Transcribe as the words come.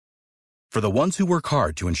For the ones who work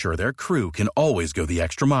hard to ensure their crew can always go the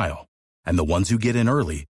extra mile, and the ones who get in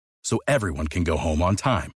early so everyone can go home on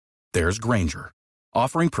time, there's Grainger,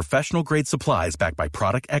 offering professional-grade supplies backed by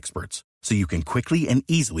product experts so you can quickly and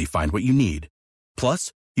easily find what you need.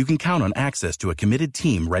 Plus, you can count on access to a committed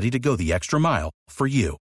team ready to go the extra mile for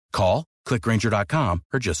you. Call, click Grainger.com,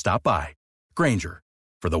 or just stop by. Grainger,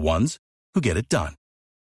 for the ones who get it done.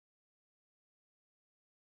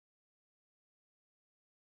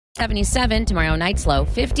 77, tomorrow night's low,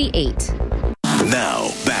 58. Now,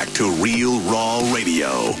 back to Real Raw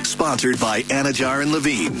Radio. Sponsored by Anajar and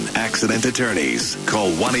Levine, Accident Attorneys.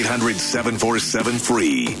 Call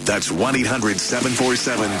 1-800-747-FREE. That's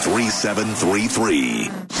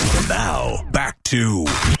 1-800-747-3733. Now, back to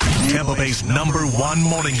Tampa Bay's #1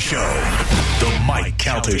 morning show, The Mike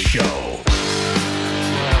Calta Show.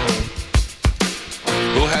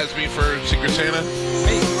 Who has me for Secret Santa?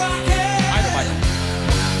 Hey, I know Michael.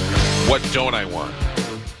 What don't I want?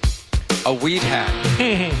 A weed hat.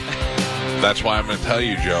 That's why I'm going to tell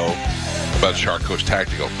you, Joe, about Shark Coast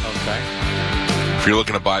Tactical. Okay. If you're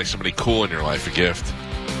looking to buy somebody cool in your life a gift,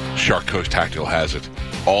 Shark Coast Tactical has it.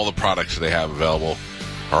 All the products they have available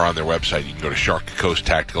are on their website. You can go to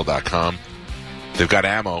sharkcoasttactical.com. They've got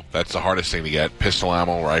ammo. That's the hardest thing to get. Pistol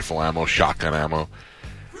ammo, rifle ammo, shotgun ammo.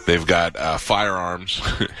 They've got firearms,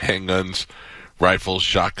 handguns, rifles,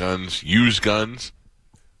 shotguns, used guns.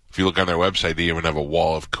 If you look on their website, they even have a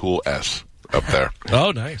wall of cool S up there.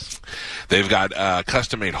 Oh, nice. They've got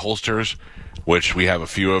custom-made holsters, which we have a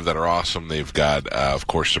few of that are awesome. They've got, of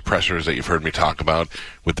course, suppressors that you've heard me talk about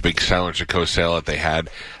with the big Silencer Co. sale that they had.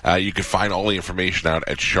 You can find all the information out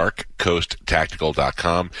at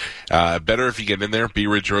sharkcoasttactical.com. Better if you get in there, Bee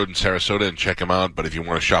Ridge Road in Sarasota, and check them out. But if you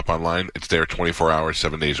want to shop online, it's there 24 hours,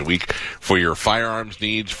 7 days a week. For your firearms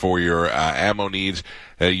needs, for your ammo needs,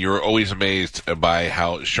 you're always amazed by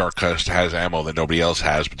how Shark Coast has ammo that nobody else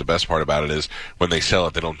has, but the best part about it is when they sell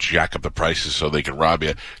it, they don't jack up the prices so they can rob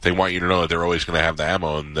you. They want you to know that they're always going to have the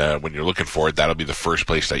ammo, and when you're looking for it, that'll be the first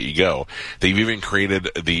place that you go. They've even created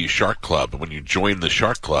the Shark Club. When you join the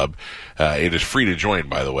Shark Club, it is free to join,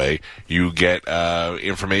 by the way. You get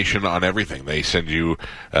information on everything. They send you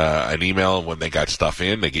an email when they got stuff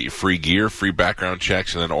in. They get you free gear, free background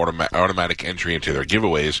checks, and then automatic entry into their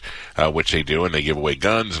giveaways, which they do, and they give away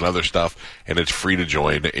guns and other stuff, and it's free to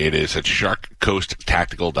join. It is at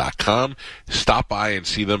sharkcoasttactical.com. Stop by and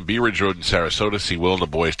see them. Bee Ridge Road in Sarasota. See Will and the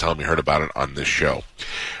boys. Tell them you heard about it on this show.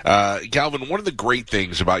 Galvin, one of the great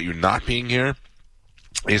things about you not being here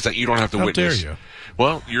is that you don't have to witness. How dare you?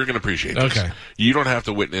 Well, you're going to appreciate this. Okay. You don't have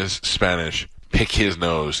to witness Spanish pick his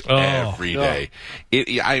nose every day.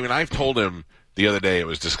 I've told him the other day it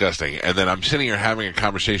was disgusting, and then I'm sitting here having a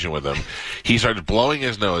conversation with him. He starts blowing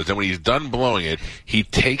his nose, and when he's done blowing it, he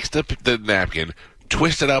takes the napkin,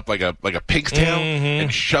 twists it up like a pig's tail,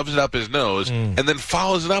 and shoves it up his nose, and then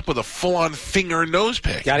follows it up with a full-on finger and nose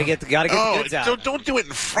pick. Gotta get the goods out. Don't do it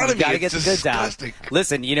in front of me. Gotta get the goods out.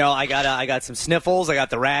 Listen, I got some sniffles. I got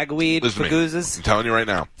the ragweed, pagoozes. I'm telling you right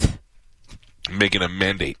now, I'm making a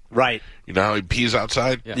mandate. Right. You know how he pees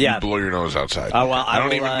outside? Yeah. You blow your nose outside. Oh well, I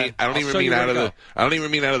don't even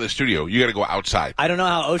mean out of the studio. You got to go outside. I don't know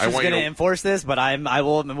how OSHA's going to enforce this, but I'm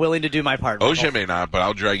willing to do my part. OSHA may not, but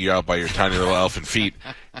I'll drag you out by your tiny little elfin feet.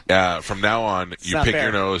 From now on, you pick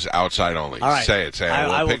your nose outside only. All right. Say it.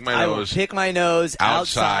 I will pick my nose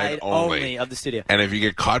outside only of the studio. And if you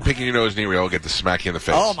get caught picking your nose near me, I'll get to smack you in the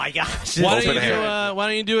face. Oh my gosh! Why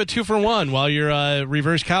don't you do a 2-for-1 while you're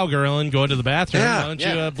reverse cowgirling, going to the bathroom? Yeah. Why don't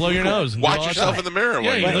you blow your nose? Watch yourself in the mirror.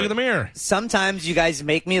 Yeah, you look in the mirror. Sometimes you guys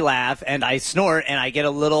make me laugh, and I snort, and I get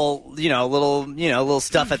a little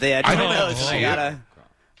stuff at the edge of my nose. I gotta.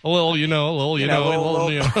 A little.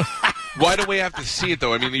 Why do we have to see it,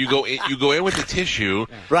 though? I mean, you go in with the tissue,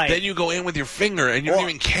 right? Then you go in with your finger, and you don't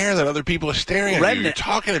even care that other people are staring at you. You're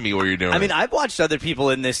talking to me while you're doing it. I mean, I've watched other people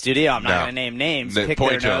in this studio. I'm not going to name names. Pick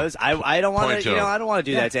their nose. I don't want to. I don't want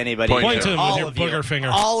to do that to anybody. Point to him with your booger finger.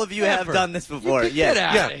 All of you have done this before.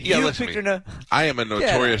 Yes. You picked your nose. I am a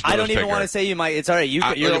notorious. I don't even want to say you might. It's all right.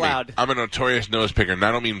 You're allowed. I'm a notorious nose picker, and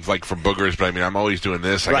I don't mean like for boogers, but I mean I'm always doing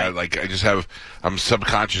this. I'm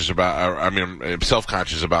subconscious about. I'm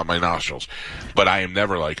self-conscious about my nostrils. But I am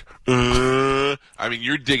never like, I mean,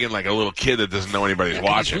 you're digging like a little kid that doesn't know anybody's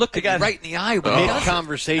watching. Look right in the eye with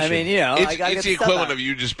mid-conversation. I mean, it's the equivalent of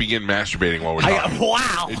you just begin masturbating while we're talking.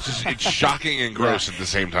 Wow. It's shocking and gross at the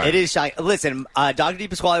same time. It is shocking. Listen, Dr.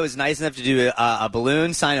 DePasquale was nice enough to do a balloon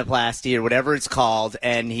sinuplasty or whatever it's called,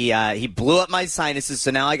 and he blew up my sinuses, so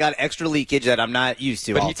now I got extra leakage that I'm not used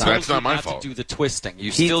to all the time. That's not my fault. To do the twisting.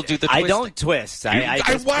 You still do the twisting. I don't twist. I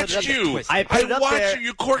watched you. I watched you.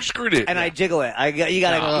 You corkscrewed screwed it. And I jiggle it. You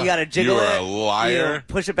gotta jiggle You it. are a liar.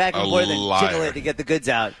 Push it back and A forth and liar. jiggle it to get the goods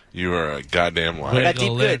out. You are a goddamn liar. I got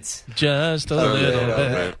deep Wiggle it goods. just a little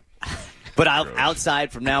bit. But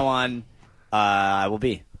outside from now on, I will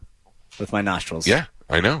be with my nostrils. Yeah,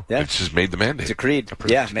 I know. Yeah. It's just made the mandate. Decreed.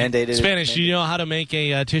 Yeah, mandated. Spanish, do you know how to make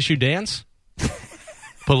a tissue dance?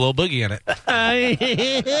 Put a little boogie in it.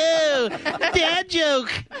 Dad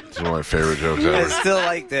joke. It's one of my favorite jokes I ever. still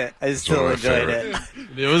liked it. I still one of my enjoyed it.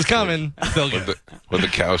 It was coming. Still good. What the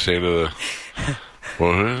cow say to the...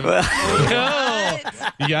 What? Oh,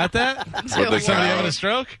 you got that? What the Somebody cow having a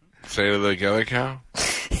stroke? say to the other cow?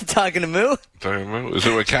 Talking to Moo? Is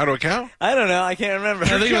it a cow to a cow? I don't know. I can't remember.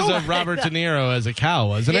 I think it was Robert De Niro as a cow,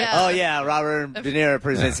 wasn't it? Oh, yeah. Robert De Niro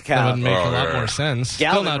presents a That cow. would make a lot yeah. more sense.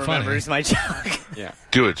 Still Galvin not funny. remembers my joke. Yeah.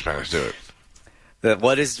 Do it, Spanish. Do it.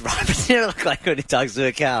 What does Robert De Niro look like when he talks to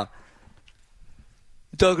a cow?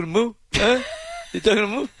 You talking to Moo? Huh? You talking to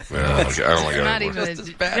Moo? No, I don't like it Not anymore.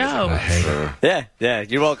 even a joke. Yeah.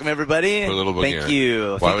 You're welcome, everybody. Put a little boogie in Thank it.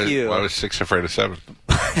 you. Why was 6 afraid of 7?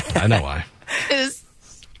 I know why. It's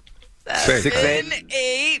 6. 7,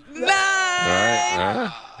 8, 9. All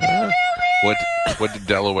right. What did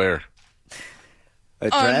Delaware? A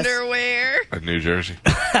dress? Underwear. New Jersey.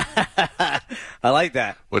 I like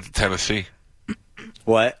that. What did Tennessee?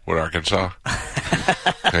 What? What Arkansas?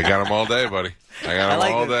 I got them all day, buddy. I got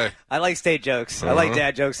them all day. I like state jokes. I like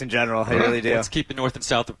dad jokes in general. I really do. Let's keep the North and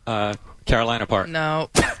South Carolina apart. No.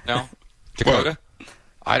 No? Dakota?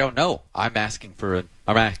 I don't know. I'm asking for a...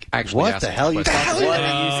 actually What asking the hell a you question. talking What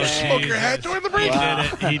about? are you saying? Smoke your hat during the break.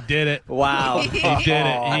 He did it. Wow. He did it. He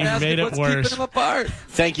I'm made asking it what's worse. keeping them apart.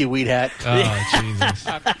 Thank you, Weed Hat. Oh, Jesus.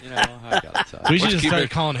 I got it. We should just keep start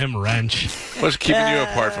it- calling him Wrench. What's keeping you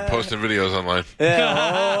apart from posting videos online?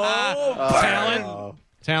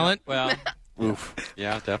 Talent. Well,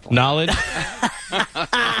 yeah, definitely. Knowledge.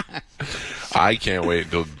 I can't wait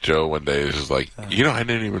until Joe one day is just like, I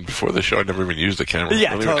didn't even, before the show, I never even used the camera. Yeah,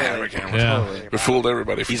 I don't totally. even have a camera. Yeah. We fooled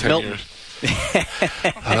everybody for 10 Milton. years.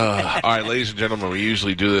 All right, ladies and gentlemen, we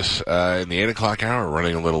usually do this in the 8 o'clock hour. We're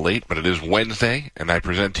running a little late, but it is Wednesday, and I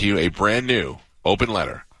present to you a brand new open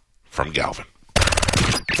letter from Galvin.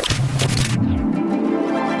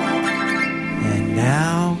 And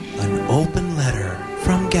now, an open letter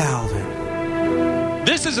from Galvin.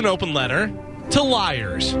 This is an open letter to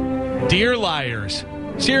liars. Dear liars.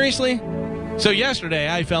 Seriously? So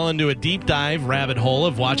yesterday, I fell into a deep dive rabbit hole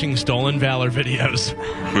of watching stolen valor videos.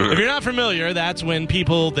 If you're not familiar, that's when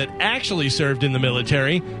people that actually served in the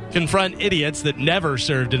military confront idiots that never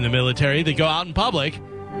served in the military that go out in public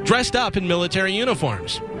dressed up in military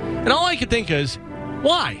uniforms. And all I could think is,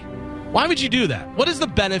 why? Why would you do that? What is the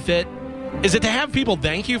benefit? Is it to have people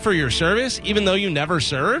thank you for your service even though you never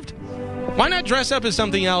served? Why not dress up as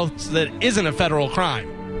something else that isn't a federal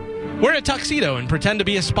crime? Wear a tuxedo and pretend to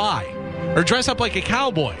be a spy. Or dress up like a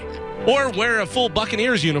cowboy. Or wear a full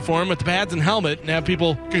Buccaneers uniform with the pads and helmet and have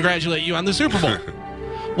people congratulate you on the Super Bowl.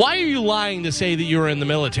 Why are you lying to say that you were in the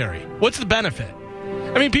military? What's the benefit?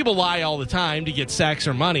 I mean, people lie all the time to get sex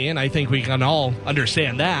or money, and I think we can all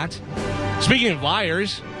understand that. Speaking of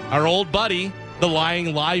liars, our old buddy, the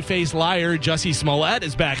lying, lie-faced liar, Jussie Smollett,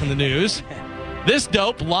 is back in the news. This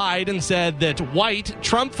dope lied and said that white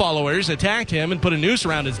Trump followers attacked him and put a noose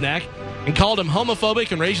around his neck and called him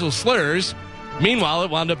homophobic and racial slurs. Meanwhile, it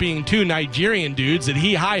wound up being 2 Nigerian dudes that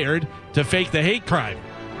he hired to fake the hate crime.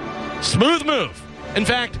 Smooth move. In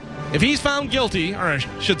fact, if he's found guilty, or I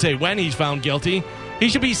should say when he's found guilty, he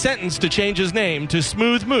should be sentenced to change his name to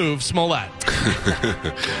Smooth Move Smollett.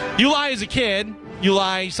 You lie as a kid. You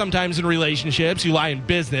lie sometimes in relationships. You lie in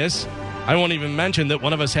business. I won't even mention that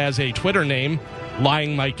one of us has a Twitter name,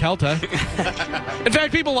 Lying Mike Calta. In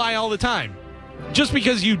fact, people lie all the time. Just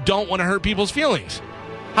because you don't want to hurt people's feelings.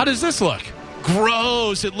 How does this look?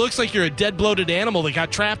 Gross. It looks like you're a dead, bloated animal that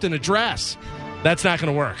got trapped in a dress. That's not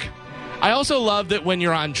going to work. I also love that when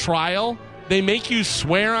you're on trial, they make you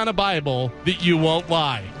swear on a Bible that you won't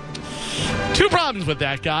lie. 2 problems with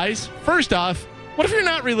that, guys. First off, what if you're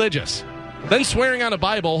not religious? Then swearing on a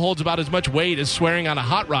Bible holds about as much weight as swearing on a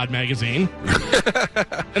Hot Rod magazine.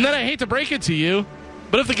 And then I hate to break it to you,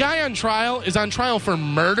 but if the guy on trial is on trial for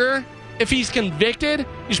murder, if he's convicted,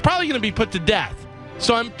 he's probably going to be put to death.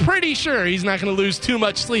 So I'm pretty sure he's not going to lose too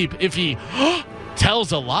much sleep if he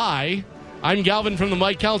tells a lie. I'm Galvin from the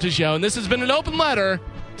Mike Calta Show, and this has been an open letter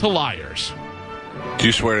to liars. Do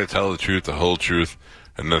you swear to tell the truth, the whole truth,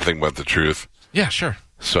 and nothing but the truth? Yeah, sure.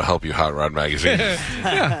 So help you, Hot Rod Magazine.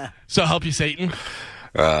 Yeah. So help you, Satan.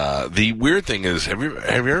 The weird thing is, have you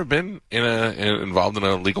ever been involved in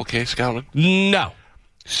a legal case, Calvin? No.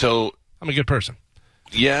 So I'm a good person.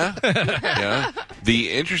 Yeah. Yeah.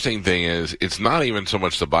 The interesting thing is, it's not even so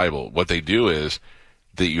much the Bible. What they do is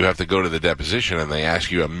that you have to go to the deposition, and they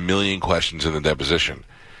ask you a million questions in the deposition.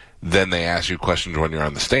 Then they ask you questions when you're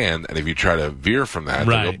on the stand, and if you try to veer from that,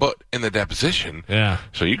 they go, but in the deposition,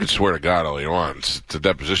 so you can swear to God all you want. It's the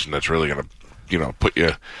deposition that's really going to, put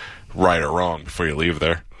you right or wrong before you leave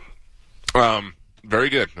there. Very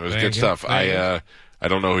good. It was good stuff. I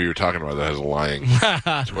don't know who you're talking about that has a lying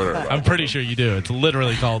Twitter about. I'm pretty sure you do. It's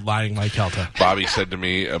literally called Lying Mike Calta. Bobby said to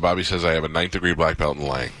me, Bobby says I have a 9th degree black belt in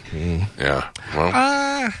lying. Yeah.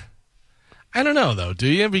 Well, I don't know, though, do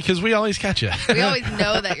you? Because we always catch you. We always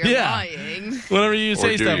know that you're lying. Whenever you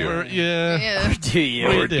say do stuff, you? Or do you?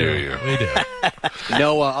 We Or do. do you? We do.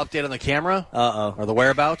 No update on the camera? Uh-oh. Or the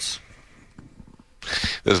whereabouts?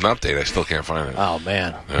 there's an update. I still can't find it. Oh,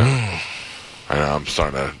 man. Yeah. I know. I'm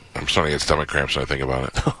starting to get stomach cramps when I think about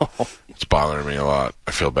it. It's bothering me a lot.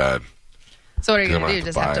 I feel bad. So what are you I'm going to gonna do?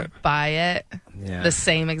 Just have to buy it? Yeah. The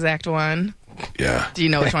same exact one? Yeah. Do you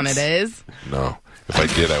know which one it is? No. If I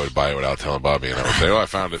did, I would buy it without telling Bobby, and I would say, "Oh, I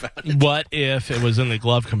found it." What if it was in the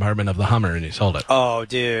glove compartment of the Hummer and he sold it? Oh,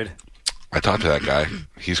 dude. I talked to that guy.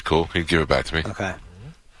 He's cool. He'd give it back to me. Okay.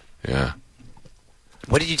 Yeah.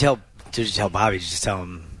 What did you tell? Did you tell Bobby? Did you just tell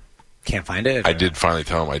him can't find it? I did finally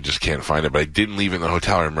tell him I just can't find it, but I didn't leave it in the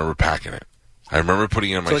hotel. I remember packing it. I remember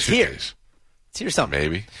putting it in my it's here. suitcase. It's here something.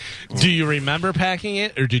 Maybe. Do you remember packing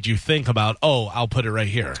it, or did you think about, I'll put it right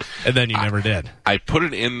here, and then you never did? I put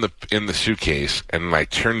it in the suitcase, and I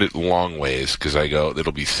turned it long ways because I go,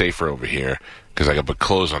 it'll be safer over here because I can put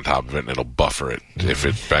clothes on top of it, and it'll buffer it if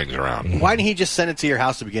it bangs around. Why didn't he just send it to your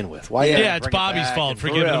house to begin with? Why? It's Bobby's fault for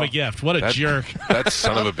giving him a gift. What a jerk. That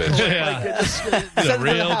son of a bitch. He's a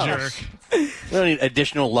real jerk. We don't need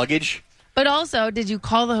additional luggage. But also, did you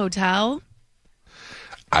call the hotel?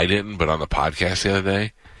 I didn't, but on the podcast the other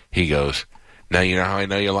day, he goes, "Now you know how I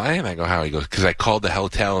know you're lying?" I go, "How?" He goes, "Because I called the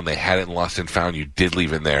hotel and they had it in Lost and Found. You did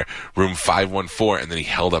leave it in there, room 514." And then he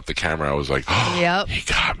held up the camera. I was like, "Oh, Yep. He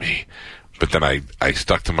got me." But then I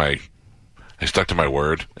stuck to my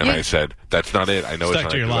word, and I said, "That's not it. I know Stuck it's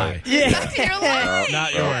not to your it." lie. That's your lie.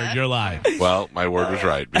 Not your word, your lie. Well, my word was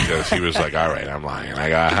right because he was like, "All right, I'm lying." I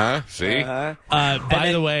go, See?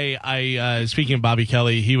 By the way, speaking of Bobby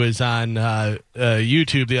Kelly, he was on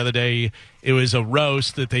YouTube the other day. It was a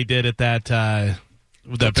roast that they did at that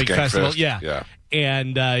big festival. Fest? Yeah.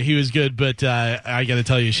 And he was good, but I got to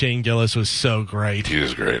tell you, Shane Gillis was so great. He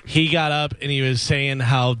was great. He got up and he was saying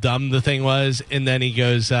how dumb the thing was, and then he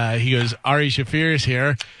goes, Ari Shaffir's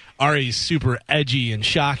here. Ari's super edgy and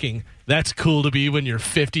shocking. That's cool to be when you're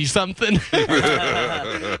 50-something.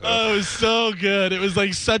 Oh, it was so good. It was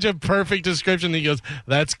like such a perfect description. He goes,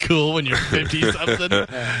 that's cool when you're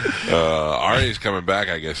 50-something. Ari's coming back,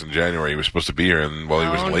 I guess, in January. He was supposed to be here, and he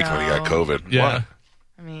was late when he got COVID. Yeah.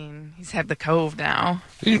 I mean, he's had the cove now.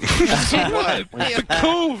 What? The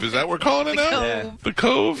Cove. Is that what we're calling it now? Cove. The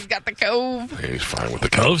Cove? He's got the cove. Yeah, he's fine with the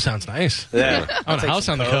Cove. Cove sounds nice. Yeah. I want a house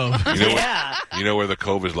on the Cove. You know where the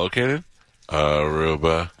Cove is located?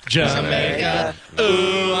 Aruba. Jamaica.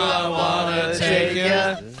 Ooh, I want to take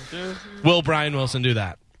you. Will Brian Wilson do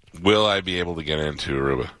that? Will I be able to get into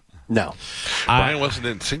Aruba? No. Brian Wilson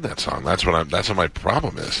didn't sing that song. That's what my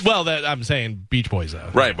problem is. Well, I'm saying Beach Boys, though.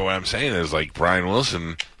 Right, but what I'm saying is, like, Brian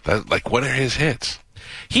Wilson, what are his hits?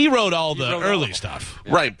 He wrote all the early stuff.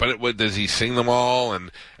 Right, but does he sing them all?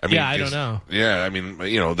 And I mean, I don't know. Yeah, I mean,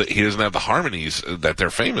 he doesn't have the harmonies that they're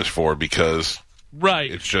famous for because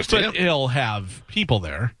it's just him. But he'll have people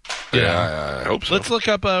there. Yeah, I hope so. Let's look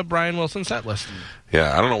up a Brian Wilson set list.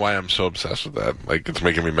 Yeah, I don't know why I'm so obsessed with that. Like, it's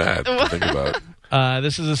making me mad to think about it.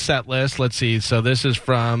 This is a set list. Let's see. So this is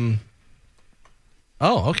from.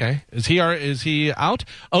 Oh, okay. Is he out?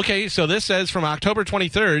 Okay, so this says from October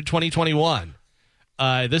 23rd, 2021.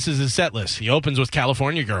 This is his set list. He opens with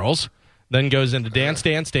California Girls, then goes into Dance,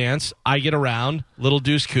 Dance, Dance, I Get Around, Little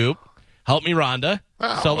Deuce Coupe, Help Me Rhonda,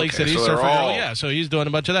 Salt Lake City, so Surfer Girl. all... Yeah, so he's doing a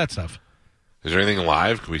bunch of that stuff. Is there anything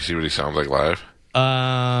live? Can we see what he sounds like live?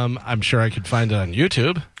 I'm sure I could find it on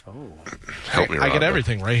YouTube. Help Me Rhonda. I get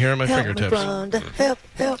everything right here on my fingertips.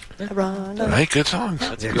 Help, Rhonda. Right, good songs.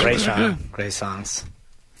 They're great songs. Great songs.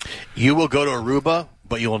 You will go to Aruba,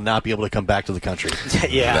 but you will not be able to come back to the country.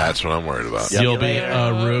 Yeah. That's what I'm worried about. You'll be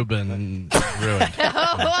ruined.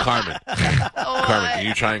 Carmen, can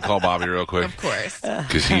you try and call Bobby real quick? Of course.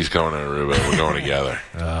 Because he's going to Aruba. We're going together.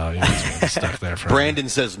 Oh, he's stuck there for Brandon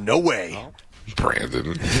says, no way.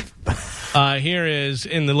 Brandon. Here is,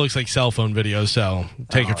 and it looks like cell phone video, so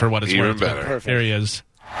take it for what it's even worth. better. Perfect. Here he is.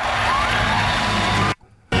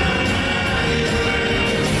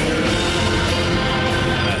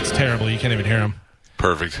 That's terrible. You can't even hear him.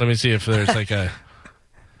 Perfect. Let me see if there's like a...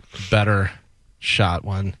 better shot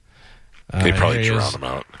one. They probably here he drown is. him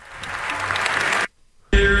out.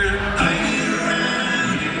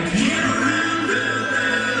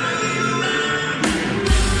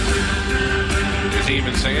 Is he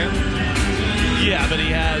even singing? Yeah, but he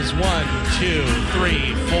has 1, 2,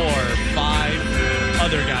 3, 4, 5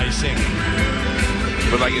 other guys singing.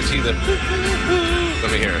 But like, is he the...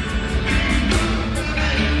 Let me hear it.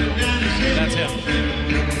 That's him.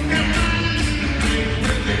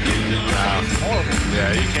 Horrible.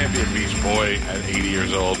 Yeah, you can't be a beach boy at 80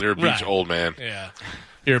 years old. You're a beach Right. old man. Yeah.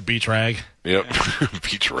 You're a beach rag. Yep.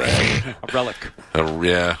 Beach rag. A relic.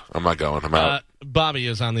 Yeah, I'm not going. I'm out. Bobby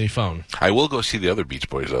is on the phone. I will go see the other Beach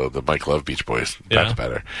Boys, though. The Mike Love Beach Boys. Yeah. That's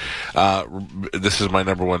better. This is my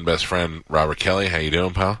number one best friend, Robert Kelly. How you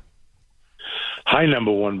doing, pal? Hi,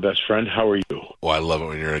 number one best friend. How are you? Well, I love it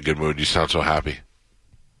when you're in a good mood. You sound so happy.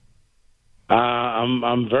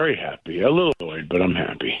 I'm very happy. A little annoyed, but I'm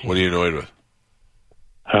happy. What are you annoyed with?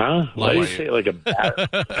 Huh? Why do you Life. say it like a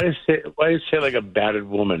why do you say it like a battered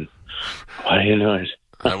woman? Why are you annoyed?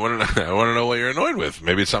 I want to know what you're annoyed with.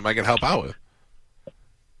 Maybe it's something I can help out with.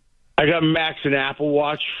 I got Max an Apple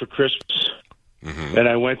Watch for Christmas, and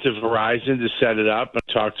I went to Verizon to set it up and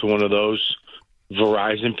talked to one of those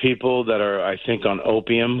Verizon people that are, I think, on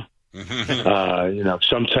opium.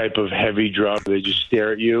 Some type of heavy drug. They just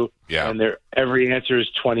stare at you, and every answer is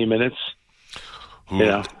 20 minutes. Ooh. You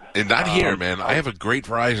know, and not here, man. I have a great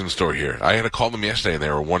Verizon store here. I had to call them yesterday, and they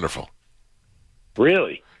were wonderful.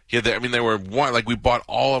 Really? Yeah, they were we bought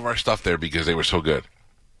all of our stuff there because they were so good.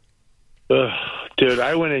 Dude,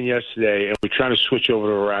 I went in yesterday, and we're trying to switch over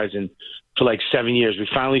to Verizon for like 7 years. We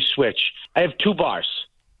finally switched. I have 2 bars.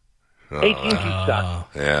 AT&T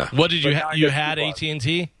sucks. Yeah. What did you But you now I had got 2 bars.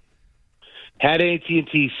 AT&T? Had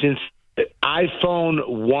AT&T since iPhone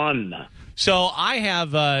 1. So I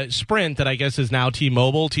have Sprint that I guess is now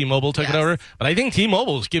T-Mobile. T-Mobile took it over, but I think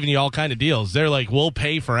T-Mobile is giving you all kind of deals. They're like, we'll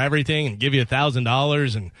pay for everything and give you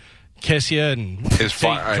 $1,000 and kiss you and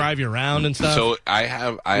drive you around and stuff. So I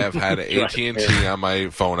have had AT&T on my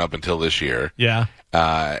phone up until this year. Yeah.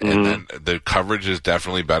 And then the coverage is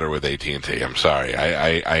definitely better with AT&T. I'm sorry.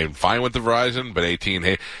 I'm fine with the Verizon, but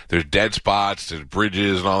AT&T, there's dead spots, there's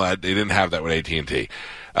bridges and all that. They didn't have that with AT&T.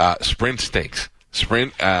 Sprint stinks.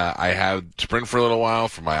 Sprint, I had Sprint for a little while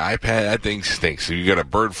for my iPad. That thing stinks. So you got a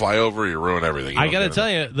bird fly over, you ruin everything. I got to tell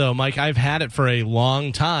you, though, Mike, I've had it for a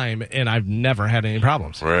long time, and I've never had any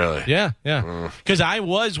problems. Really? Yeah. Because I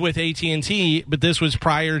was with AT&T, but this was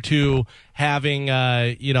prior to having,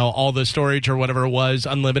 all the storage or whatever it was,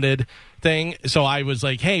 unlimited thing. So I was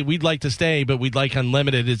like, hey, we'd like to stay, but we'd like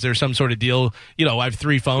unlimited. Is there some sort of deal? I have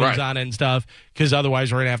 3 phones on it and stuff, because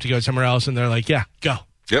otherwise we're going to have to go somewhere else. And they're like, yeah, go.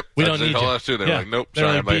 Yep. We don't need you. Us too. They're like, nope, They're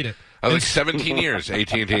sorry. like, beat it. I was like 17 years,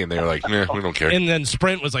 AT&T, and they were like, nah, we don't care. And then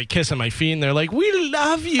Sprint was like kissing my feet, and they're like, we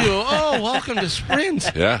love you. Oh, welcome to Sprint.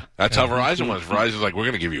 Yeah, that's how Verizon was. Verizon was like, we're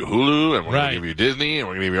going to give you Hulu, and we're going to give you Disney, and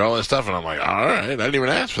we're going to give you all this stuff. And I'm like, all right, I didn't even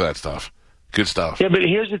ask for that stuff. Good stuff. Yeah, but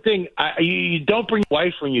here's the thing. You don't bring your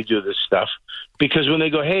wife when you do this stuff, because when they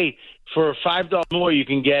go, hey, for $5 more, you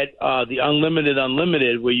can get the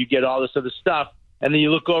unlimited, where you get all this other stuff, and then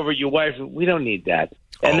you look over at your wife, we don't need that.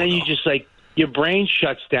 And then you just your brain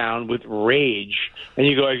shuts down with rage, and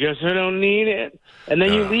you go, I guess I don't need it. And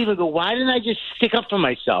then you leave and go, why didn't I just stick up for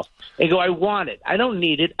myself? And go, I want it. I don't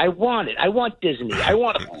need it. I want it. I want Disney. I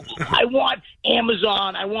want I want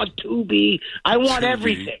Amazon. I want Tubi. I want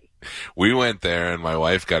everything. We went there, and my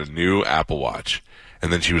wife got a new Apple Watch.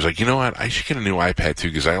 And then she was like, you know what? I should get a new iPad, too,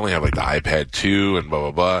 because I only have, the iPad 2 and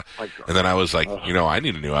blah, blah, blah. And then I was like, I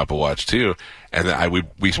need a new Apple Watch, too. And then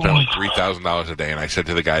we spent $3,000 a day, and I said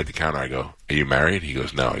to the guy at the counter, I go, are you married? He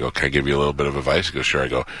goes, no. I go, can I give you a little bit of advice? He goes, sure. I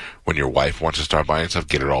go, when your wife wants to start buying stuff,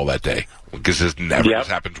 get it all that day. Because this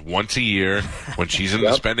happens once a year. When she's in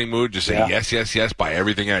the spending mood, just say yes, buy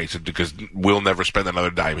everything out. He said, because we'll never spend another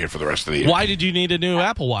dime here for the rest of the year. Why did you need a new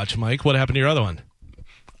Apple Watch, Mike? What happened to your other one?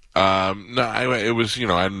 No, it was,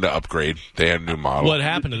 I had to upgrade. They had a new model. What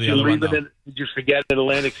happened to the other one, though? Did you forget in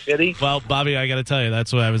Atlantic City? Well, Bobby, I got to tell you,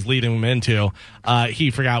 that's what I was leading him into.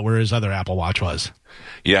 He forgot where his other Apple Watch was.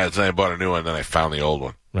 Yeah, then I bought a new one, then I found the old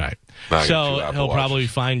one. Right. Now So he'll probably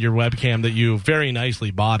find your webcam that you very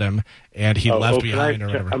nicely bought him, and he left behind or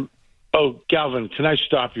whatever. Galvin, can I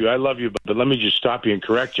stop you? I love you, but let me just stop you and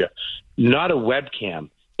correct you. Not a webcam.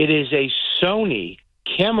 It is a Sony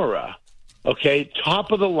camera. Okay,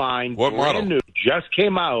 top of the line, what brand model? new, just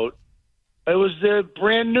came out. It was the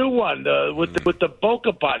brand new one with the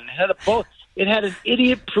bokeh button. It had an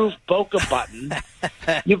idiot-proof bokeh button.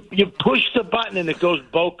 You push the button and it goes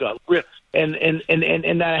bokeh.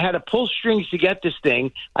 And I had to pull strings to get this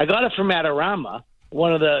thing. I got it from Adorama.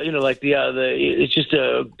 one of the, it's just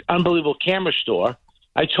a unbelievable camera store.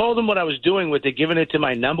 I told them what I was doing with it, giving it to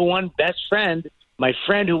my number one best friend, my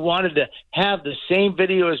friend who wanted to have the same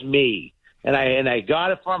video as me. And I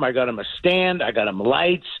got it for him. I got him a stand. I got him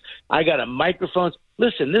lights. I got him microphones.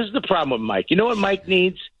 Listen, this is the problem with Mike. You know what Mike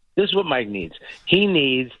needs? This is what Mike needs. He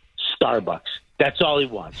needs Starbucks. That's all he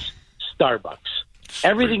wants. Starbucks.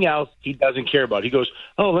 Everything else he doesn't care about. He goes,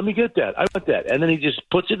 oh, let me get that. I want that. And then he just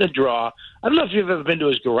puts it in a drawer. I don't know if you've ever been to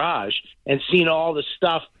his garage and seen all the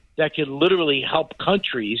stuff that could literally help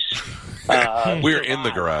countries. We're in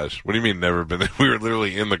the garage. What do you mean never been? We're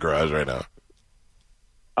literally in the garage right now.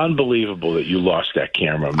 Unbelievable that you lost that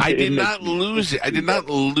camera. I did not lose it. I did not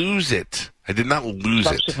lose it. I did not lose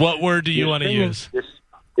it. What word do you want to use?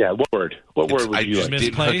 Yeah, what word? What word would you like? I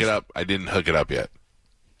didn't hook it up. I didn't hook it up yet.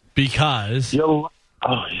 Because? Oh,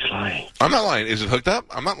 he's lying. I'm not lying. Is it hooked up?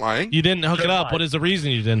 I'm not lying. You didn't hook it up. What is the reason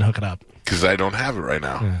you didn't hook it up? Because I don't have it right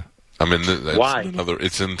now. Yeah. I'm in the. Why?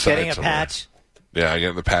 It's inside Getting a somewhere. patch. Yeah, I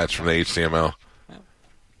get the patch from the HTML.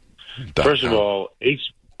 First of all,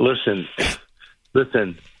 listen,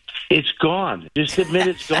 it's gone. Just admit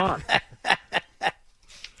it's gone.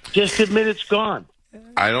 Just admit it's gone.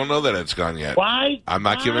 I don't know that it's gone yet. Why? I'm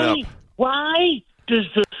not giving up. Why does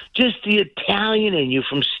the Italian in you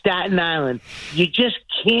from Staten Island, you just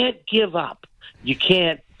can't give up. You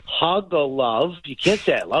can't hug or love. You can't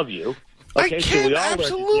say I love you. Okay, I so can we all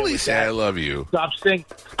absolutely say I love you. Stop singing.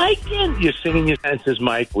 I can. You're singing your sentences,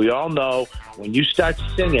 Mike. We all know when you start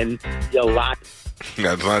singing, you lie.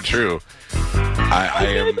 That's not true. I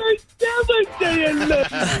am.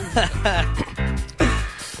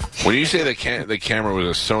 When you say the camera was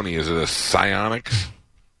a Sony, is it a Psionics?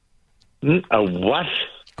 A what?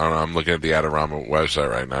 I don't know. I'm looking at the Adorama website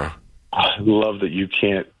right now. I love that you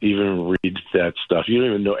can't even read that stuff. You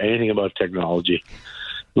don't even know anything about technology.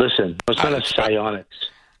 Listen, it's not a Psionics.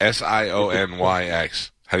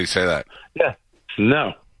 Sionyx. How do you say that? Yeah.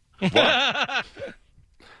 No. What?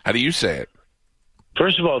 How do you say it?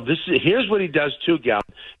 First of all, here's what he does too, Gal.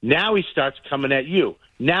 Now he starts coming at you.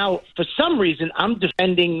 Now, for some reason, I'm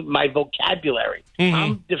defending my vocabulary. Mm-hmm.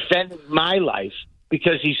 I'm defending my life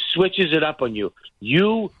because he switches it up on you.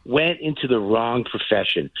 You went into the wrong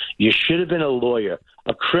profession. You should have been a lawyer,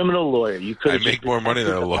 a criminal lawyer. You could. I make more money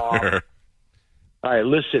than a lawyer. All right,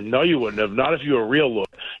 listen. No, you wouldn't have. Not if you were a real lawyer.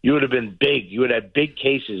 You would have been big. You would have had big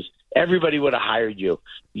cases. Everybody would have hired you.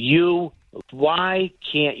 Why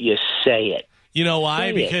can't you say it? You know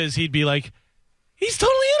why? Because he'd be like, he's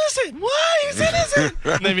totally innocent. Why? He's innocent.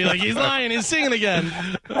 And they'd be like, he's lying. He's singing again.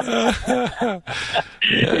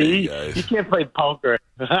 You can't play poker.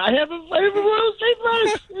 I have a Royal Street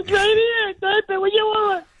Plus. It's right here. What you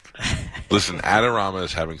want? Listen, Adorama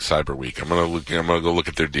is having Cyber Week. I'm gonna go look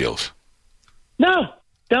at their deals. No,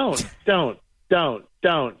 don't.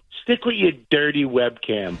 Stick with your dirty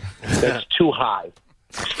webcam. That's too high.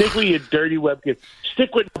 Stick with your dirty webcam.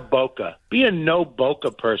 Stick with no bokeh. Be a no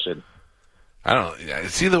bokeh person. I don't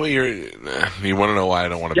see the way you want to know why I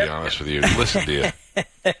don't want to be honest with you. Listen to you.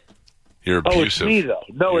 You're abusive. Oh, it's me though.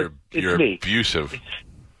 No, you're me. Abusive.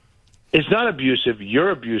 It's not abusive. You're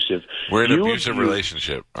abusive. We're in an abusive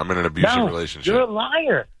relationship. I'm in an abusive relationship. You're a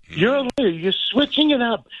liar. You're a liar. You're switching it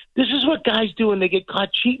up. This is what guys do when they get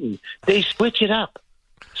caught cheating. They switch it up.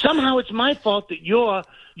 Somehow it's my fault that you lost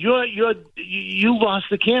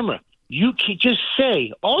the camera. You can just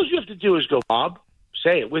say, all you have to do is go, Bob.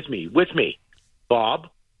 Say it with me. Bob.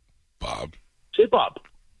 Say Bob.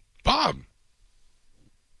 Bob.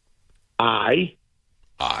 I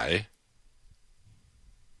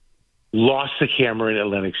lost the camera in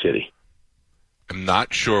Atlantic City. I'm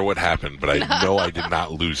not sure what happened, but I know I did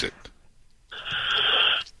not lose it.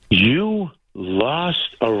 You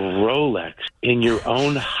lost a Rolex in your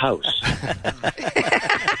own house.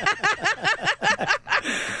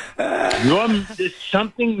 There's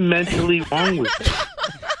something mentally wrong with you.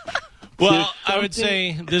 Well, I would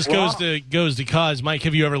say this goes to cause. Mike,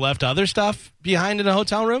 have you ever left other stuff behind in a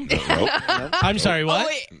hotel room? Nope. I'm sorry, what?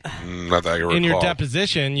 Not that I can recall. In your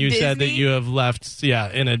deposition, you said that you have left,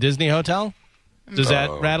 in a Disney hotel. Does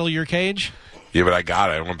that rattle your cage? Yeah, but I got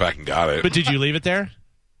it. I went back and got it. But did you leave it there?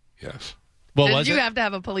 Yes. What was Did it? you have to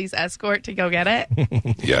have a police escort to go get it?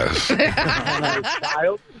 Yes.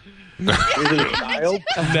 Child? Is it a child?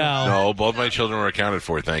 No, both my children were accounted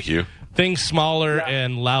for, thank you. Things smaller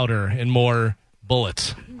and louder and more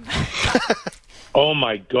bullets. Oh,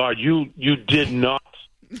 my God. You did not.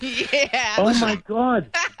 Yeah. Oh, my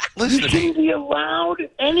God. Listen you to me. shouldn't be allowed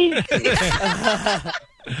anything.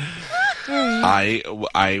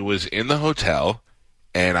 I was in the hotel,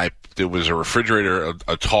 and there was a refrigerator,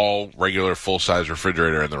 a tall, regular, full-size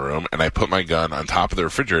refrigerator in the room, and I put my gun on top of the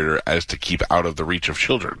refrigerator as to keep out of the reach of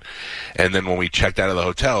children. And then when we checked out of the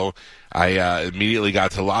hotel, I immediately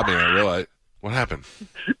got to the lobby and I realized, what happened?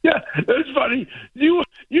 Yeah, it's funny. You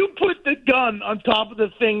put the gun on top of the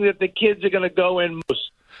thing that the kids are going to go in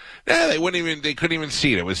most. Yeah, they couldn't even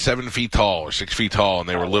see it. It was 7 feet tall or 6 feet tall, and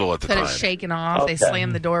they were little at the So time. it's shaking off. Okay. They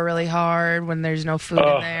slam the door really hard when there's no food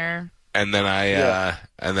in there. And then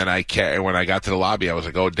when I got to the lobby, I was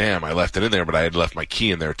like, oh, damn, I left it in there, but I had left my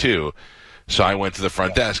key in there, too. So I went to the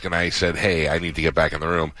front desk, and I said, hey, I need to get back in the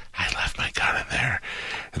room. I left my gun in there.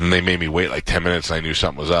 And then they made me wait like 10 minutes, and I knew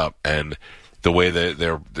something was up. And the way that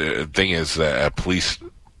the thing is that a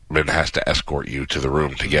policeman has to escort you to the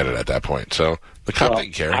room to get it at that point. So the cop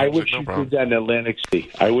didn't care. I wish you did that in Atlantic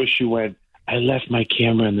City. I wish you went, I left my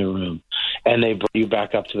camera in the room. And they brought you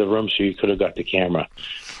back up to the room so you could have got the camera.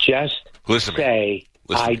 Just say,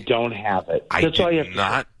 I don't have it. I did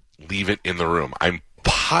not leave it in the room. I'm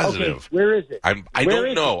positive. Okay, where is it? I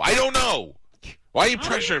don't know. I don't know. Why are you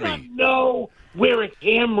pressuring me? I don't know where a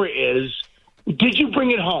camera is. Did you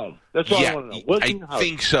bring it home? That's all I want to know. What's in your house? I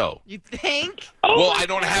think so. You think? Oh, I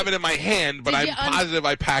don't have it in my hand, but I'm positive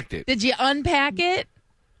I packed it. Did you unpack it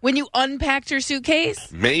when you unpacked your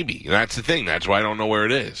suitcase? Maybe. That's the thing. That's why I don't know where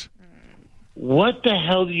it is. What the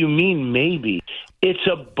hell do you mean, maybe? It's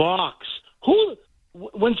a box.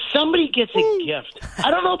 When somebody gets a gift,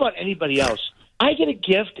 I don't know about anybody else. I get a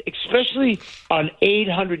gift, especially an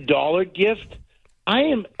 $800 gift. I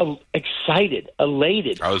am excited,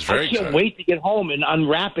 elated. I was very excited. I can't wait to get home and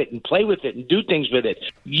unwrap it and play with it and do things with it.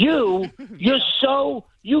 You got so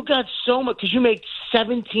much because you make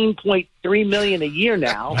 $17.3 million a year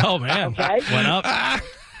now. Oh man, okay? Went up.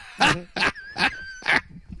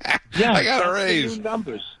 Yeah, I got a raise. New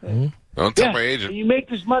numbers. Mm-hmm. Don't tell my agent. You make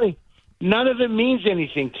this money. None of it means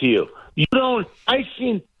anything to you. You don't.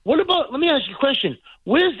 What about? Let me ask you a question.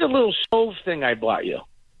 Where's the little stove thing I bought you?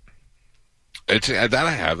 It's that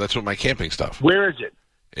I have. That's what my camping stuff. Where is it?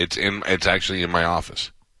 It's actually in my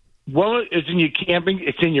office. Well, it's in your camping.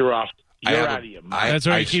 It's in your office. You're out of your mind. That's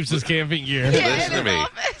where he keeps his camping gear. Listen to me.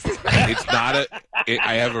 It's not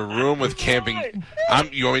I have a room with camping.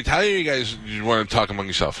 You want me to tell you? You guys, you want to talk among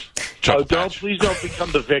yourselves? Please don't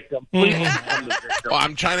become the victim. Please don't become the victim. Well,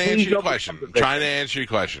 I'm trying to answer your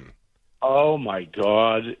question. Oh my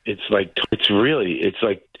God! It's like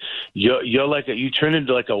you turn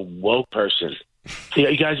into like a woke person.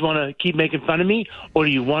 You guys want to keep making fun of me, or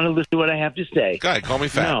do you want to listen to what I have to say? Go ahead, call me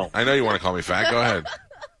fat. No. I know you want to call me fat. Go ahead.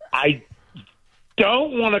 I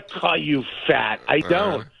don't want to call you fat. I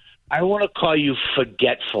don't. I want to call you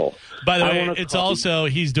forgetful. By the way, it's also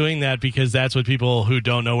he's doing that because that's what people who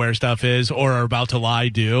don't know where stuff is or are about to lie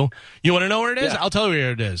do. You want to know where it is? Yeah. I'll tell you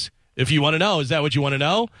where it is. If you want to know, is that what you want to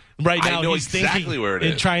know? Right now, I know he's exactly thinking, where it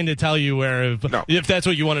is. Trying to tell you where. No. If that's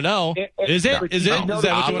what you want to know, is it? No. Is that what you want to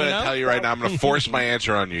know? I'm going to tell you right now. I'm going to force my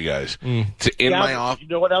answer on you guys. My office. You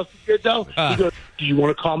know what else is good though? He goes, do you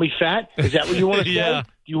want to call me fat? Is that what you want to say? Yeah.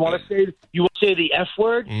 Do you want to say? You want to say the F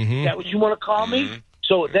word? Is that what you want to call me?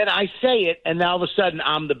 So then I say it, and now all of a sudden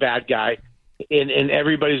I'm the bad guy, and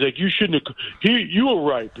everybody's like, you shouldn't have. You were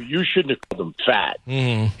right, but you shouldn't have called him fat.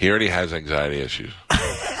 He already has anxiety issues.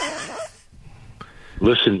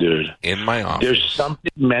 Listen, dude. In my office. There's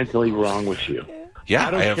something mentally wrong with you. Yeah,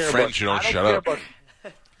 I have friends who don't shut up.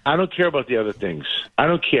 I don't care about the other things. I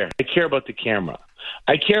don't care. I care about the camera.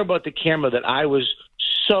 I care about the camera that I was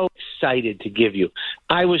so excited to give you.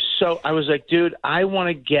 I was like, dude, I want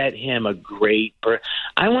to get him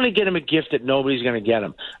I want to get him a gift that nobody's going to get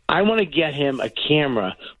him. I want to get him a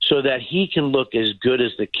camera so that he can look as good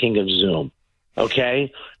as the king of Zoom.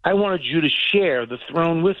 Okay? I wanted you to share the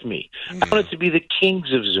throne with me. I wanted to be the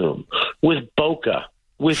kings of Zoom with Boca.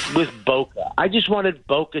 With Boca. I just wanted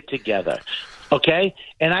Boca together. Okay?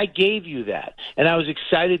 And I gave you that. And I was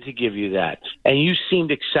excited to give you that. And you seemed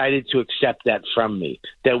excited to accept that from me,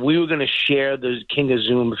 that we were going to share the King of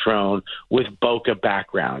Zoom throne with Boca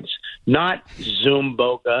backgrounds. Not Zoom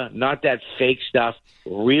Boca, not that fake stuff,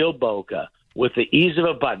 real Boca with the ease of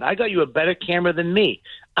a button. I got you a better camera than me.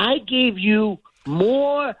 I gave you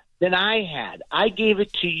more than I had. I gave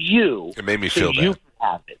it to you. It made me feel bad. You could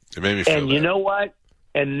have it. It made me feel bad. And you know what?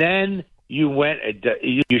 And then you went,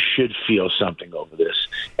 you should feel something over this.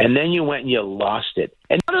 And then you went and you lost it.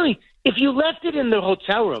 And not only, if you left it in the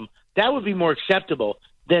hotel room, that would be more acceptable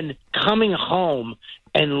than coming home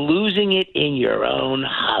and losing it in your own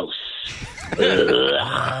house.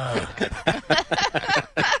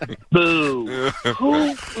 Boo.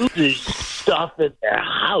 Who loses stuff in their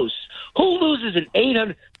house? Who loses an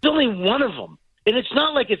 800? There's only one of them. And it's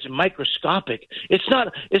not like it's microscopic. It's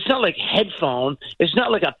not like headphone. It's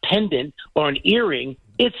not like a pendant or an earring.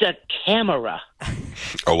 It's a camera.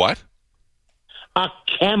 A what? A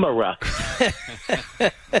camera. You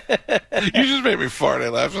just made me fart. I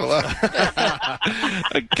laughed a lot.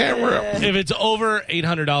 A camera. If it's over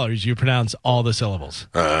 $800, you pronounce all the syllables.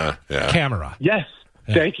 Yeah. Camera. Yes.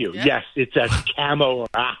 Thank you. Yeah. Yes, it's a camera.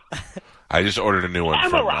 I just ordered a new one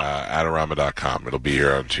from Adorama.com. It'll be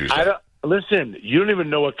here on Tuesday. Listen, you don't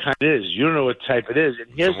even know what kind it is. You don't know what type it is.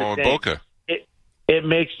 And here's the one the with thing. Boca. It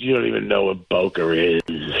makes you don't even know what Boca is.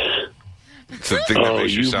 It's the thing that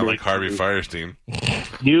makes you sound like Harvey Firestein.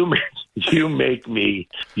 You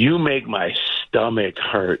make my stomach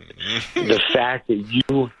hurt. The fact that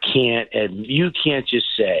you can't just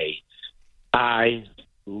say, I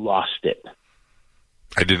lost it.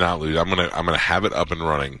 I did not lose. I'm gonna have it up and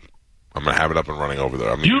running. I'm gonna have it up and running over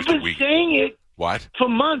there. You've been saying it what for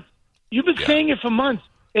months. You've been saying it for months.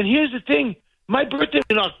 And here's the thing: my birthday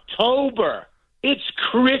in October. It's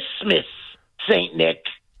Christmas, Saint Nick.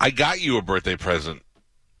 I got you a birthday present.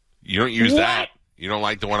 You don't use that. You don't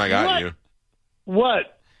like the one I got you.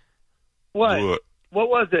 What? What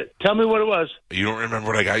was it? Tell me what it was. You don't remember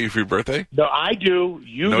what I got you for your birthday? No, I do.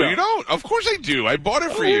 You you don't. Of course I do. I bought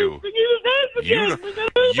it for you. You don't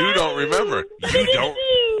remember. You don't remember.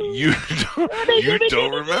 You didn't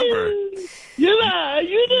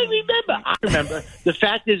remember. I remember. The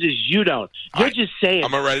fact is you don't. You're just saying.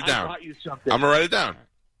 I'm going to write it down. I'm going to write it down.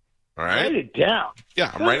 All right? Write it down.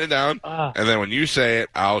 Yeah, I'm writing it down. And then when you say it,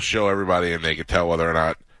 I'll show everybody and they can tell whether or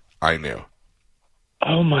not I knew.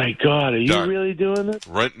 Oh, my God. Are you really doing this?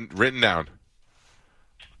 Written down.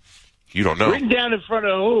 You don't know. Written down in front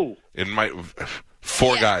of who? In my...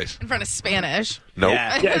 Four guys. In front of Spanish. Nope.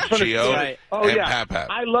 Yeah, in front Gio of and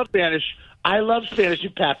Pap. I love Spanish. I love Spanish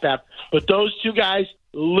and Pap. But those two guys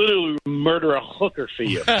literally murder a hooker for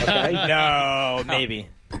you. Okay? No, maybe.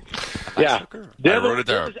 Yeah. I wrote it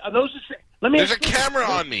down. Are those let me There's a camera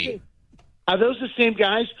on me. Are those the same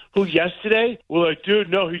guys who yesterday were like, dude,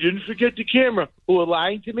 no, he didn't forget the camera, who were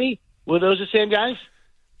lying to me? Were those the same guys?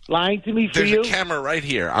 Lying to me for you? There's a camera right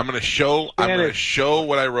here. I'm going to show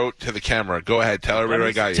what I wrote to the camera. Go ahead. Tell everybody what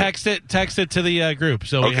I got you. Text it to the group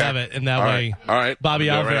so we have it. And that way, all right. Bobby,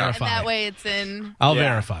 I'll verify. And that way it's in. I'll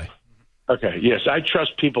verify. Okay, yes. I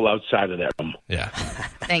trust people outside of that room. Yeah.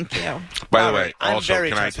 Thank you. By the way, I'm also, very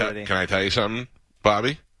can I tell you something,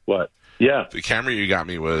 Bobby? What? Yeah. The camera you got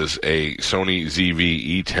me was a Sony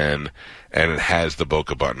ZV-E10, and it has the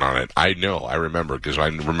bokeh button on it. I know. I remember, because I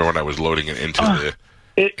remember when I was loading it into the...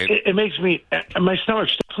 It makes me... my stomach...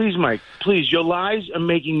 Please, Mike. Please. Your lies are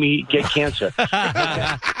making me get cancer.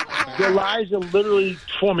 Your lies are literally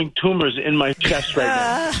forming tumors in my chest right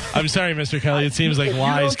now. I'm sorry, Mr. Kelly. It seems like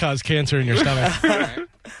lies cause cancer in your stomach.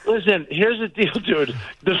 Listen, here's the deal, dude.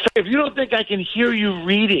 If you don't think I can hear you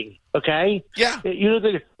reading, okay? Yeah. You don't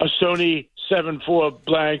think a Sony 7.4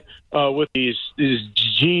 blank with these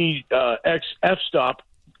G X f stop.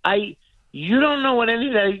 You don't know what any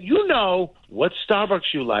of that. You know what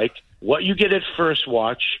Starbucks you like, what you get at First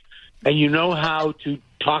Watch, and you know how to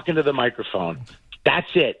talk into the microphone. That's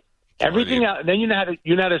it. Everything else. Then you know how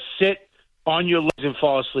to sit on your legs and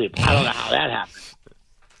fall asleep. I don't know how that happens.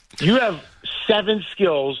 You have 7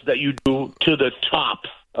 skills that you do to the top,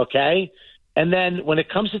 okay? And then when it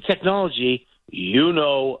comes to technology, you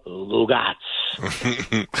know Lugats.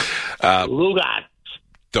 Lugats.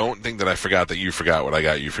 Don't think that I forgot that you forgot what I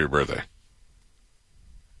got you for your birthday.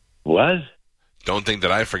 What? Don't think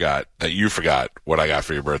that I forgot that you forgot what I got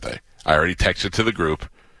for your birthday. I already texted to the group.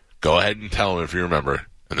 Go ahead and tell them if you remember,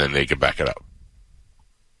 and then they can back it up.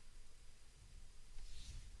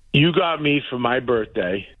 You got me for my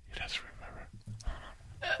birthday. He doesn't remember.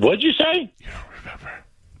 What'd you say? You don't remember.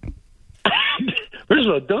 First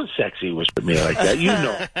of all, don't sexy whisper me like that. You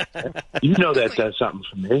know that does something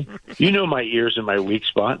for me. You know my ears are my weak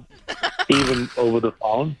spot, even over the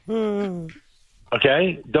phone.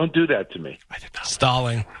 Okay? Don't do that to me. I did not.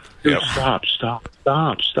 Stalling. Dude, stop.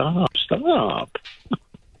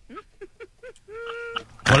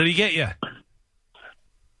 What did he get you?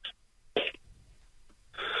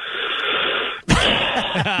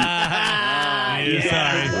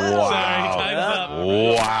 Sorry. Wow. Sorry. Time's up.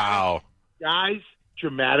 Wow. Guys,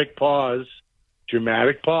 dramatic pause. You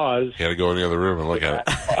had to go in the other room and look at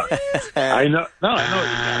it. I know. No, I know what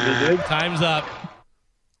you got me, dude. Time's up.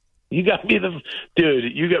 You got me the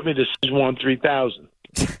Szechuan 3000.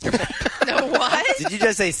 No, what? Did you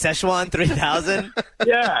just say Szechuan 3000?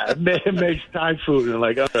 Yeah, it makes Thai food in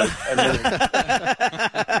like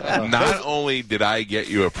Not only did I get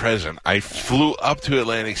you a present, I flew up to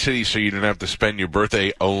Atlantic City so you didn't have to spend your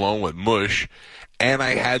birthday alone with Mush, and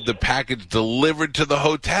I had the package delivered to the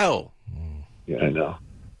hotel. Yeah, I know.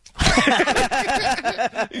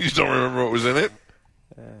 You just don't remember what was in it?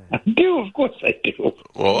 I do, of course I do.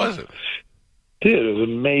 What was it? Dude, it was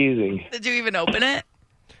amazing. Did you even open it?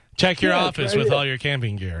 Check your office right with here. all your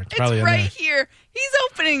camping gear. It's It's probably in right there. here. He's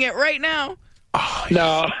opening it right now.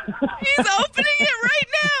 No. He's opening it right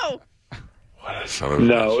now. What a son of a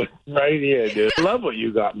No, it's right here, dude. I love what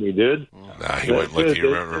you got me, dude. Nah, he went look. He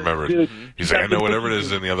remembered. Dude, He's like, I know whatever it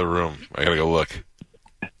is in the other room. I gotta go look.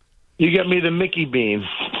 You got me the Mickey bean.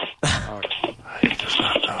 He does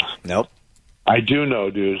not know. Nope. I do know,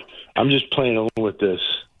 dude. I'm just playing along with this.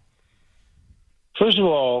 First of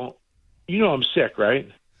all, you know I'm sick, right?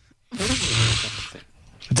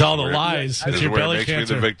 It's all the lies. This It's is your where it belly makes me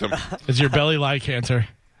cancer. the victim. It's your belly lie cancer.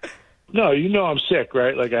 No, you know I'm sick,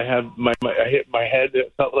 right? Like I have I hit my head.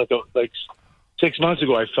 It felt like 6 months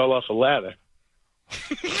ago I fell off a ladder.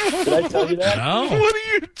 Did I tell you that? No. What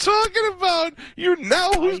are you talking about? You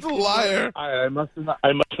know who's the liar. I must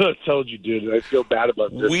have told you, dude. I feel bad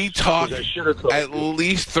about this. We talk Because I should have told at you.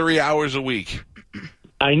 least 3 hours a week.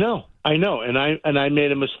 I know, and I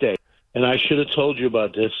made a mistake, and I should have told you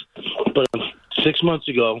about this. But 6 months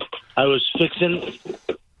ago, I was fixing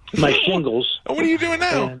my shingles. And what are you doing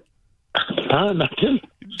now? Nothing.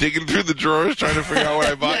 Digging through the drawers trying to figure out what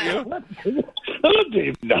I bought you? I'm not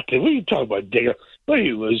doing nothing. What are you talking about, Digger? What are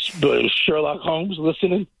you, was Sherlock Holmes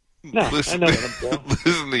listening? No, Listen, I know what I'm doing.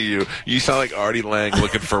 listen to you. You sound like Artie Lang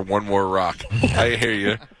looking for one more rock. I hear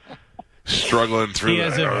you. Struggling through He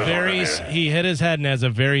has that. he hit his head and has a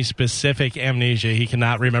very specific amnesia. He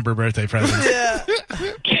cannot remember birthday presents.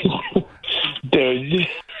 Dude,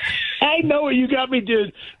 I know what you got me,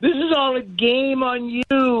 dude. This is all a game on you.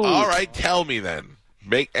 All right, tell me then.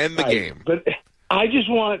 End the game. But I just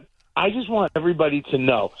want everybody to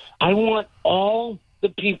know. I want all the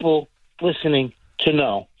people listening to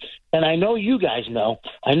know. And I know you guys know.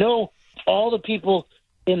 I know all the people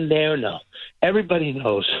in there know. Everybody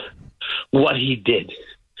knows what he did.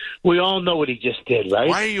 We all know what he just did, right?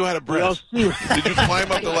 Why are you out of We all breath? see Did you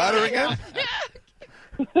climb up the ladder again?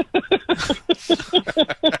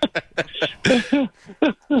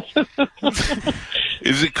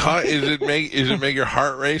 Is it make your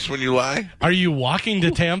heart race when you lie? Are you walking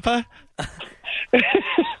to Tampa?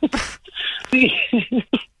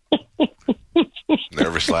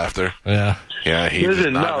 Nervous laughter. Yeah. Yeah, he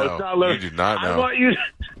Listen, does not no, know. it's not low. You do not know.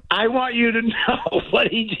 I want you to know what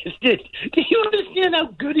he just did. Do you understand how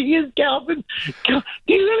good he is, Calvin? Do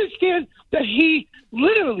you understand that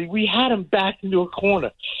we had him backed into a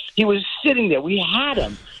corner. He was sitting there. We had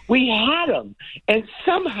him. And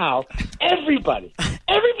somehow everybody's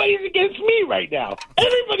against me right now.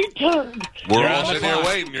 Everybody turned. We're all sitting here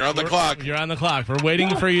waiting. You're on the clock. You're on the clock. We're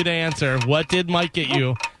waiting for you to answer. What did Mike get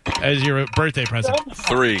you as your birthday present?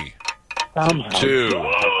 3, 2,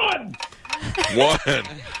 1.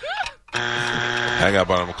 Hang up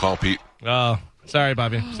on him. We'll call Pete. Oh, sorry,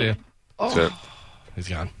 Bobby. See ya. That's it. He's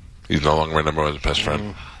gone. He's no longer my number one best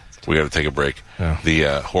friend. We got to take a break. Yeah. The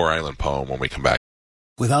Whore Island poem when we come back.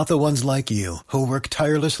 Without the ones like you, who work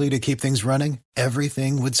tirelessly to keep things running,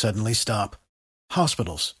 everything would suddenly stop.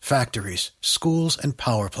 Hospitals, factories, schools, and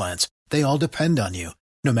power plants, they all depend on you.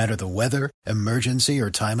 No matter the weather, emergency,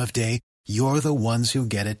 or time of day, you're the ones who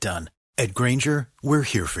get it done. At Grainger, we're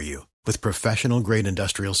here for you with professional-grade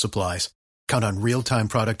industrial supplies. Count on real-time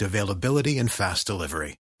product availability and fast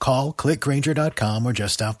delivery. Call, click Grainger.com, or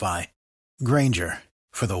just stop by. Grainger,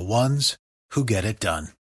 for the ones who get it done.